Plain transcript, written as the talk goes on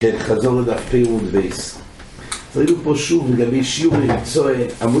כן, חזור לדף פירוד בייס. ראינו פה שוב לגבי שיעור למצוא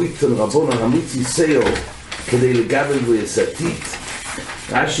המויטון רבון הרמיצי סיור כדי לגבל בו יסתית.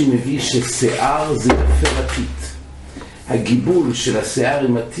 רש"י מביא ששיער זה יופל עתית. הגיבול של השיער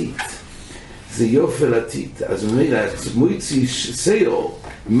עם עתית זה יופל עתית. אז אומר, מויצי סיור,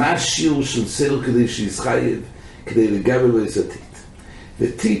 מה השיעור של סיור כדי שישחייב כדי לגבל בו יסתית.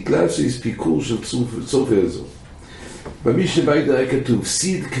 ותית לה שהספיקור של צופי הזו. במשנה בית היה כתוב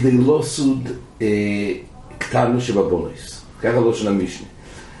סיד כדי לא סוד קטנו שבבונוס, ככה לא של המשנה.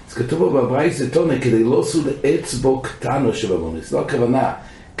 אז כתוב בו בברייתא תניא כדי לא סוד אצבו קטנו שבבונוס, לא הכוונה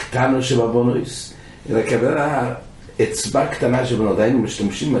קטנו שבבונוס, אלא הכוונה אצבע קטנה שבבונוס. היינו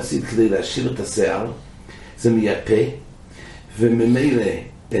משתמשים בסיד כדי להשאיר את השיער, זה מייפה, וממילא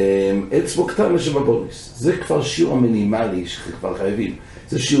אצבו קטנו שבבונוס. זה כבר שיעור המינימלי שכבר חייבים,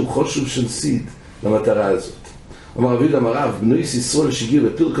 זה שיעור חשוב של סיד למטרה הזאת. אמר רבי למרב, בנויס ישראל שהגיעו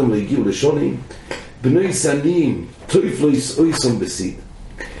לפרקום לא הגיעו לשונים, בנויס עניים טויף לא יסעויסום בסיד.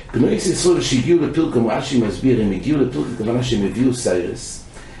 בנויס ישראל שהגיעו לפרקום, רש"י מסביר, הם הגיעו לפרקום, כוונה שהם הביאו סיירס,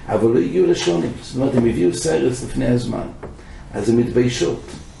 אבל לא הגיעו לשונים. זאת אומרת, הם הביאו סיירס לפני הזמן, אז הן מתביישות.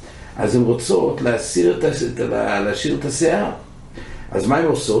 אז הן רוצות להשאיר את השיער. אז מה הן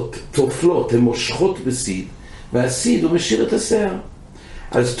עושות? תופלות, הן מושכות בסיד, והסיד הוא משאיר את השיער.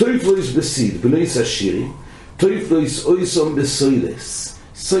 אז טויף לא יש בסיד, בנויס עשירים, טויף לא יסעויסום בסוילס.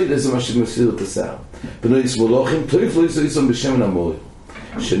 סוילס זה מה שמסיר את השיער. בנויס מולוכים, טויף לא יסעויסום בשמן המויר.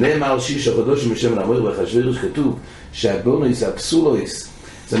 שנאמר שיש החודשים בשמן המויר, ואחשוורוש כתוב שהבונויס, הפסולויס,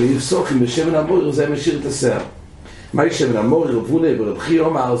 זה מיפסוכים בשמן המויר, זה משאיר את השיער. מהי שמן המויר? רבונה ורב חייא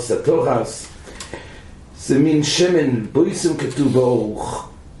אמר סתורס, זה מין שמן, בויסם כתוב באורוך.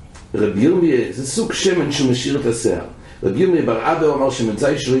 רבי ירמיה, זה סוג שמן שמשאיר את השיער. רבי ירמיה בר אבא אמר שמן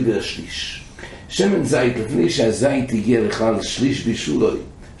זית שלא יגע שליש. שמן זית, לפני שהזית הגיע לכלל שליש בישולוי,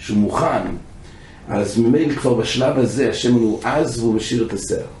 שהוא מוכן, אז ממילא כבר בשלב הזה השמן הוא עז והוא משאיר את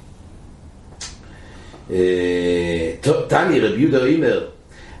השיער. תני רבי יהודה אומר,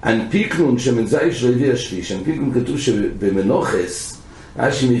 אנפיקנון שמן זית שלא הביא השליש. אנפיקנון כתוב שבמנוחס,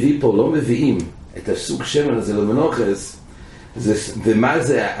 רש"י מביא פה, לא מביאים את הסוג שמן הזה למנוחס, ומה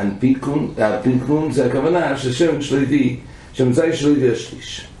זה האנפיקנון? האנפיקנון זה הכוונה ששמן זית שלא הביא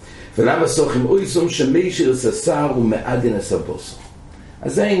השליש. ולמה סוחים אויסום שמישיר ססר ומעדן הסבוסו.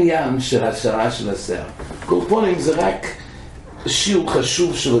 אז זה העניין של השערה של השיער. קורפונים זה רק שיעור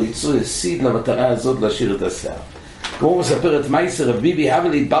חשוב שלו ליצור סיד למטרה הזאת להשאיר את השיער. כמו הוא מספר את מייסר רביבי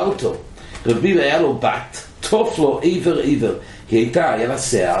הבלי בלטו. רביבי היה לו בת, תוף לו עבר. היה לה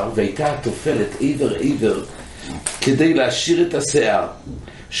שיער והייתה תופלת עבר כדי להשאיר את השיער.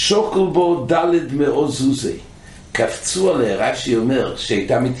 שוקל בו דלת מעוזוזי. קפצו עליה, רש"י אומר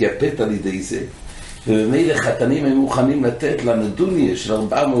שהייתה מתייפת על ידי זה, ובמילא חתנים הם מוכנים לתת לנדוניה של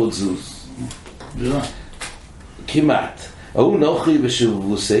 400 זוז כמעט. הוא נוחי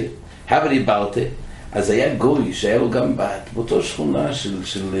בשבוסי הבלי ברטה. אז היה גוי שהיה לו גם בת באותו שכונה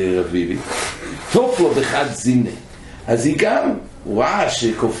של רביבי, טוב לו בחד זימנה, אז היא גם, הוא ראה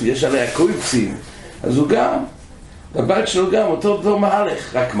שיש עליה קויפצים, אז הוא גם, הבת שלו גם אותו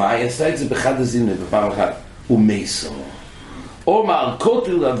מהלך, רק מה, היא עשה את זה בחד הזימנה בפעם אחת, ומייסו אומר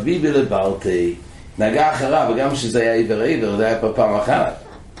קוטל רבי בלברתי, נגע אחריו, וגם שזה היה עבר, זה היה פעם אחת,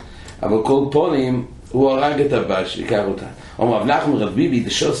 אבל כל פונים הוא הרג את הבת שיקר אותה. אומר אנחנו רבי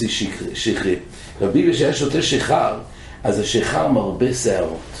דשוסי שכרי, רבי שהיה שותה שחר, אז השחר מרבה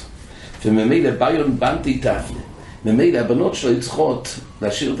שערות, וממילא ביון בנתי תפלה, ממילא הבנות שלו צריכות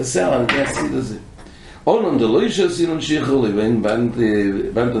להשאיר את השיער על ידי הסיד הזה. אולון דלוי שעשינו שחר לבין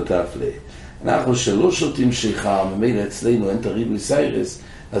בנתי תפלה, אנחנו שלא שותים שחר, ממילא אצלנו אין תריב לסיירס,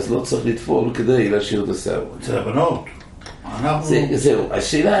 אז לא צריך לתפול כדי להשאיר את השיער. אצל הבנות. זהו,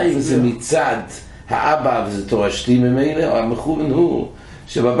 השאלה אם זה מצד האבא וזה תורשתי ממילא, או המכוון הוא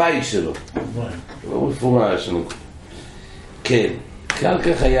שבבית שלו. הוא מפורש שלנו. כן,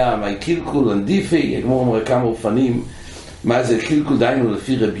 כך היה, מה קילקול אנדיפי, כמו אומר כמה אופנים, מה זה קילקול דיינו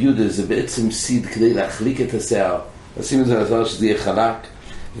לפי רבי יהודה, זה בעצם סיד כדי להחליק את השיער. עושים את זה לזמן שזה יהיה חלק.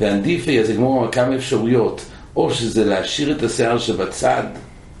 ואנדיפי, אז כמו אומר כמה אפשרויות, או שזה להשאיר את השיער שבצד,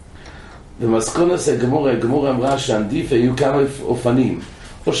 ומסקונס הגמורה אמרה שאנדיפי היו כמה אופנים,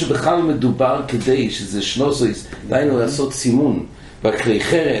 או שבכלל מדובר כדי שזה שלוסויס, דיינו לעשות סימון, בקרי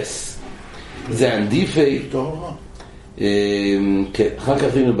חרס, זה אנדיפי, אחר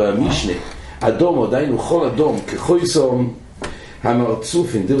כך ראינו במשנה, אדום, דיינו חול אדום, כחויסום,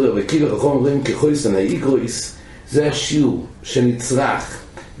 המרצופים, דברי וקיל החום אומרים כחויסון האיגרויס, זה השיעור שנצרך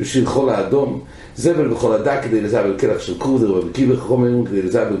בשביל חול האדום, זבל בכל הדק כדי לזבל קלח של קודר, ובקיל החום אומרים כדי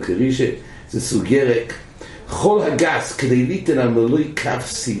לזבל קרישה, זה סוג ירק, חול הגס כדי ליתן על מלוי כף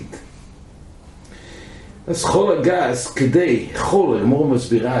סיד. אז חול הגס כדי, חול, הגמרא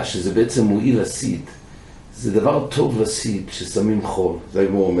מסבירה שזה בעצם מועיל לסיד. זה דבר טוב לסיד ששמים חול, זה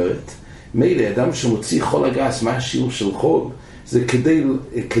הגמרא אומרת. מילא, אדם שמוציא חול הגס, מה השיעור של חול? זה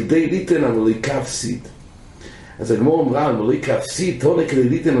כדי ליתן על מלוי כף סיד. אז הגמרא אמרה על מלוי כף סיד, הונה כדי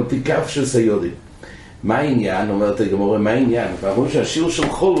ליתן על פי כף של סיודים. מה העניין? אומרת הגמרא, מה העניין? ואמרו שהשיעור של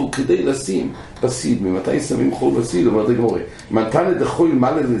חול הוא כדי לשים בסיד. ממתי שמים חול בסיד? אומרת הגמרא, מתנה דחול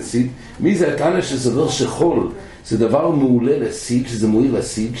מלא לסיד. מי זה התנא שסבר שחול זה דבר מעולה לסיד, שזה מועיל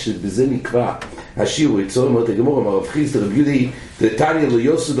לסיד, שבזה נקבע השיעור יצור. אומרת הגמרא, אמר רב חיסדא רב יהודה דתניא לא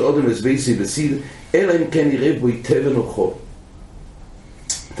יוסוד אודם אסבייסי בסיד אלא אם כן יראה בו תבן או חול.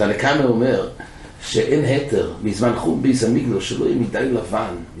 תנא קמא אומר שאין היתר מזמן חום ביס המקדש שלא יהיה מדי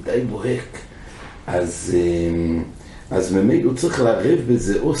לבן, מדי בוהק, אז ממילא הוא צריך לערב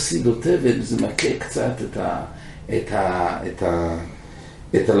בזה או סיד או תבן, זה מכה קצת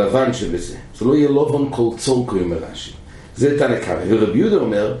את הלבן שבזה, זה לא יהיה לובן כל צורקו עם הרש"י. זה תנא קמא. ורבי יהודה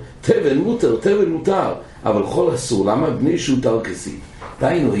אומר תבן מותר, אבל חול אסור. למה? בני שהותר כסיד.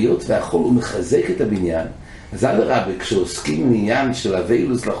 דהיינו, היות והחול הוא מחזק את הבניין, אז אדרבה, כשעוסקים בעניין של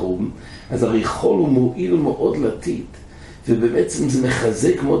אביילוס לחורבן, אז הרי חול הוא מועיל מאוד לעתיד, ובעצם זה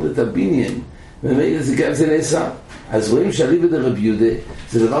מחזק מאוד את הבניין, ומילא זה נעשה. אז רואים שאליבא דרבי יהודה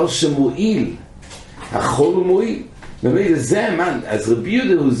זה דבר שמועיל, החול הוא מועיל, ומילא זה המן. אז רבי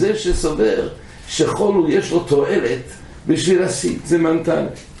יהודה הוא זה שסובר שחול הוא יש לו תועלת בשביל הסיד, זה מנתן.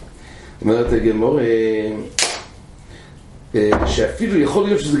 אומרת הגמרא שאפילו יכול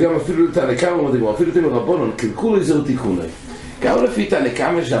להיות שזה גם אפילו תנא קמא, אפילו תנא רבנן קלקלו איזהו תיקוני. גם לפי תנא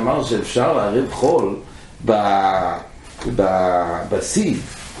קמא שאמר שאפשר לערב חול בסיד,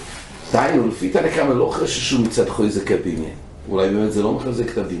 דהיינו לפי תנא קמא לא חששו מצד חוזק הבניין, אולי באמת זה לא מחזק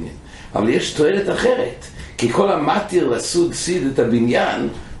את הבניין, אבל יש תועלת אחרת, כי כל המתיר לסוד סיד את הבניין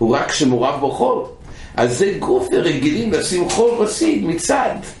הוא רק שמורב בו חול. אז זה גוף רגילים לשים חול בסיד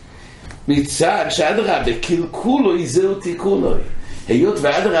מצד שאדרבה קלקולו איזהו תיקונוי, היות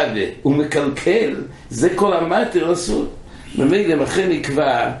ואדרבה הוא מקלקל, זה כל המתיר לסוד, ממילא לכן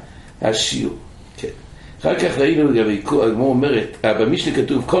נקבע השיעור. כן. אחר כך ראינו לגבי, הגמרא אומרת, במשנה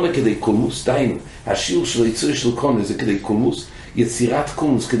כתוב קונה כדי קולמוס, דהיינו השיעור של היצור של קונה זה כדי קולמוס, יצירת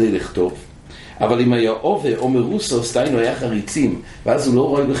קולמוס כדי לכתוב. אבל אם היה עובר או מרוסוס, דהיינו היה חריצים, ואז הוא לא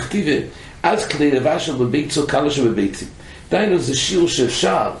רואה בכתיבה, אז כדי לבשל בביצו קלו שבביצים. דהיינו זה שיעור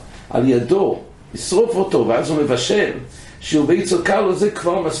שאפשר על ידו לשרוף אותו, ואז הוא מבשל. שיעור ביצו קלו זה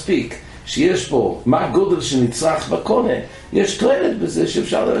כבר מספיק, שיש פה מה הגודל שנצרך בקונה, יש תועלת בזה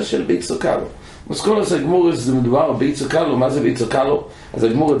שאפשר לבשל ביצו קלו. אז כל הזה הגמור זה מדובר על ביצו קלו. מה זה ביצו קלו? אז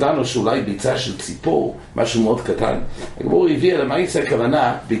הגמור דנו שאולי ביצה של ציפור, משהו מאוד קטן. הגמור הביאה למעשה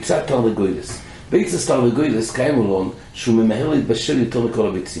הכוונה ביצת תרנגולת. ביצת תרנגולת קיים עולון שהוא ממהר להתבשל יותר מכל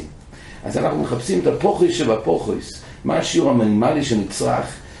הביצים. אז אנחנו מחפשים את הפוחויס שבפוחויס. מה השיעור המינימלי שנצרך?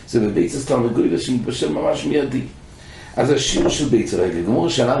 זה בביצת תרנגולת שמתבשל ממש מיידי. אז השיעור של ביצה, רגע, גמור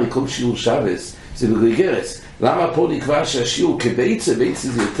שאלה כל שיעור שבס זה בגרגרס. למה פה נקבע שהשיעור כביצה, ביצה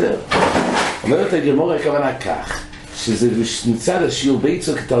זה יותר? אומרת הגמור הכוונה כך, שזה מצד השיעור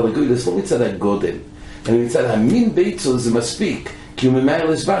ביצה כתרנגולת, לא מצד הגודל, אלא מצד המין ביצה זה מספיק, כי הוא ממהר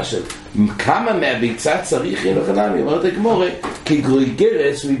לסבשל. כמה מהביצה צריך ינוחנמי? אומרת הגמור,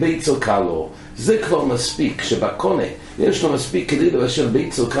 כגרגרס מביצה קלו. זה כבר מספיק, שבקונה יש לו מספיק כדי לבשל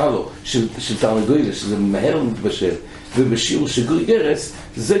ביצה קלו של תרנגולת, שזה ממהר להתבשל, ובשיעור של גרגרס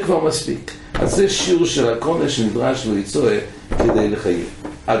זה כבר מספיק. אז זה שיעור של הקונה שנדרש ליצור כדי לחייב.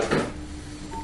 עד כאן.